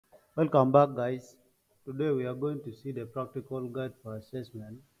Welcome back, guys. Today we are going to see the practical guide for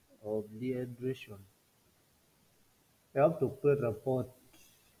assessment of dehydration. You have to create a report,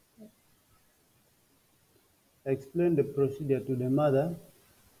 explain the procedure to the mother,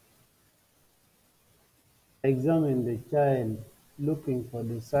 examine the child looking for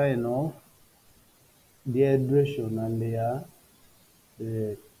the sign of dehydration and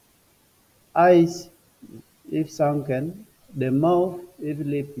the eyes if sunken, the mouth if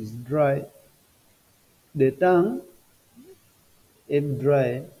lip is dry, the tongue if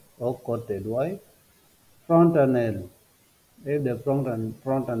dry or coated white, fontanelle if the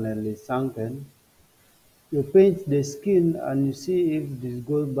fontanelle is sunken. You pinch the skin and you see if this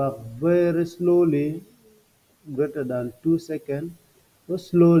goes back very slowly, greater than 2 seconds, or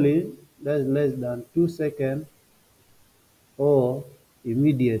slowly, that's less than 2 seconds, or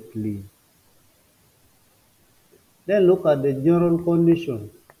immediately. Then look at the general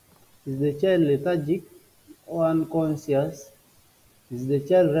condition. Is the child lethargic or unconscious? Is the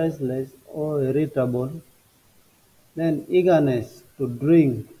child restless or irritable? Then eagerness to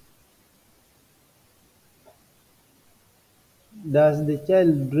drink. Does the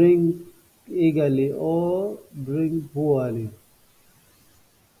child drink eagerly or drink poorly?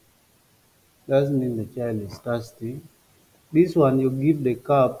 Doesn't mean the child is thirsty. This one you give the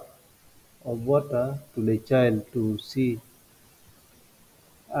cup of water to the child to see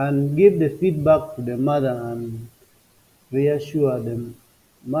and give the feedback to the mother and reassure the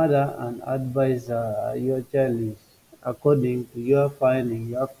mother and advise her your child is according to your finding.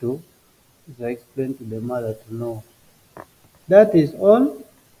 You have to explain to the mother to know. That is all.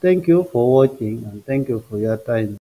 Thank you for watching and thank you for your time.